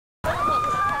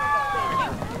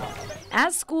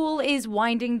As school is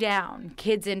winding down,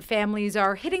 kids and families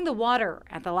are hitting the water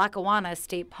at the Lackawanna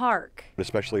State Park.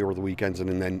 Especially over the weekends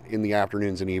and then in the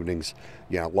afternoons and evenings.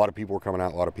 Yeah, a lot of people are coming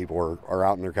out. A lot of people are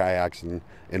out in their kayaks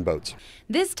and boats.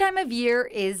 This time of year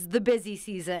is the busy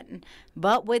season,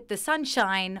 but with the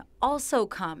sunshine also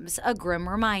comes a grim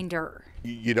reminder.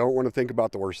 You don't want to think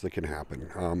about the worst that can happen.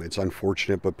 It's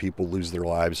unfortunate, but people lose their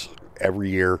lives every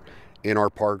year in our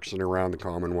parks and around the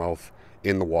Commonwealth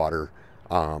in the water.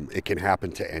 It can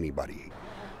happen to anybody.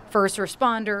 First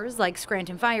responders like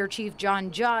Scranton Fire Chief John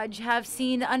Judge have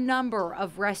seen a number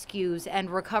of rescues and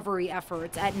recovery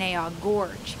efforts at Naog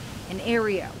Gorge, an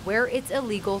area where it's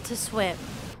illegal to swim.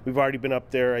 We've already been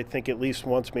up there, I think, at least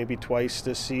once, maybe twice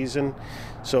this season.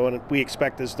 So we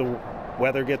expect as the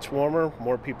weather gets warmer,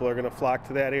 more people are going to flock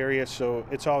to that area. So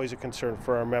it's always a concern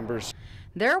for our members.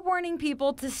 They're warning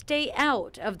people to stay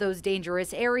out of those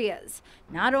dangerous areas.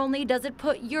 Not only does it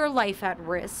put your life at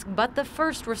risk, but the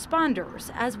first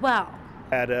responders as well.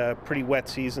 Had a pretty wet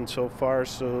season so far,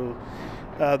 so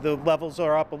the levels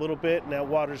are up a little bit, and that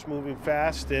water's moving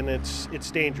fast, and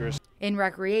it's dangerous. In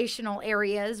recreational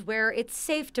areas where it's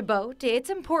safe to boat, it's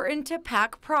important to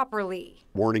pack properly.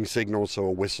 Warning signals, so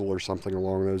a whistle or something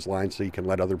along those lines so you can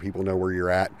let other people know where you're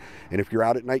at. And if you're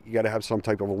out at night, you got to have some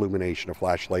type of illumination, a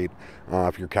flashlight.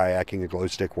 If you're kayaking, a glow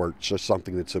stick works, just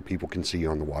something that so people can see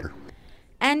you on the water.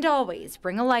 And always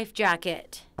bring a life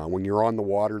jacket. When you're on the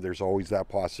water, there's always that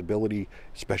possibility,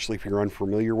 especially if you're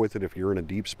unfamiliar with it. If you're in a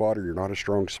deep spot or you're not a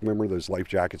strong swimmer, those life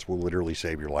jackets will literally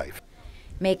save your life.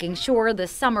 Making sure the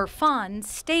summer fun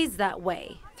stays that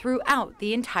way throughout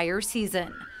the entire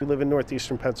season. We live in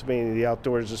northeastern Pennsylvania. The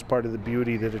outdoors is part of the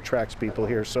beauty that attracts people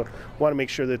here, so we want to make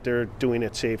sure that they're doing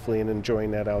it safely and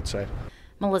enjoying that outside.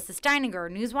 Melissa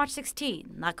Steininger, Newswatch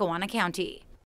 16, Lackawanna County.